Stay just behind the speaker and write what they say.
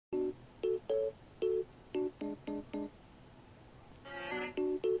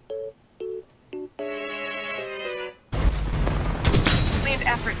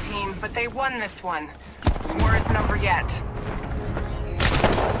separate team, but they won this one. War isn't over yet.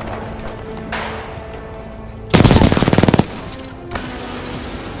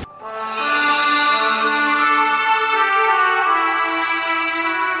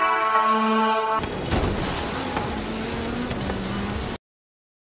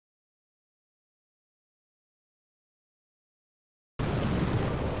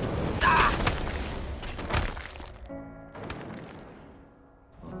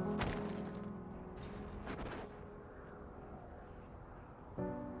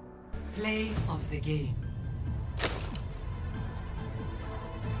 Play of the game.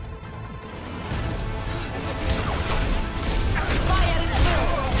 Fire is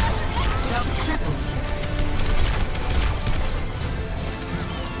full. Triple kill.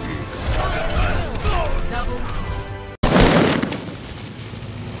 Double.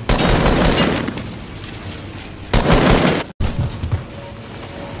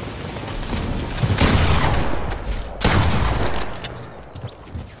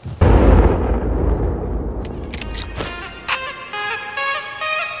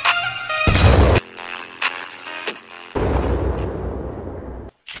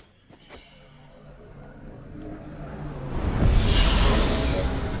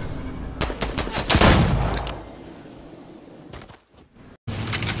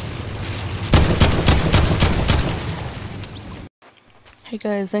 Hey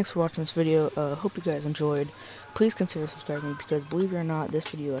guys, thanks for watching this video. Hope you guys enjoyed. Please consider subscribing because believe it or not, this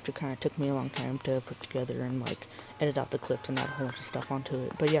video actually kind of took me a long time to put together and like edit out the clips and add a whole bunch of stuff onto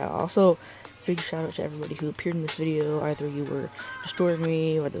it. But yeah, also big shout out to everybody who appeared in this video. Either you were destroying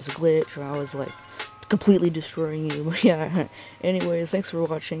me, or there was a glitch, or I was like completely destroying you. But yeah, anyways, thanks for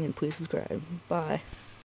watching and please subscribe. Bye.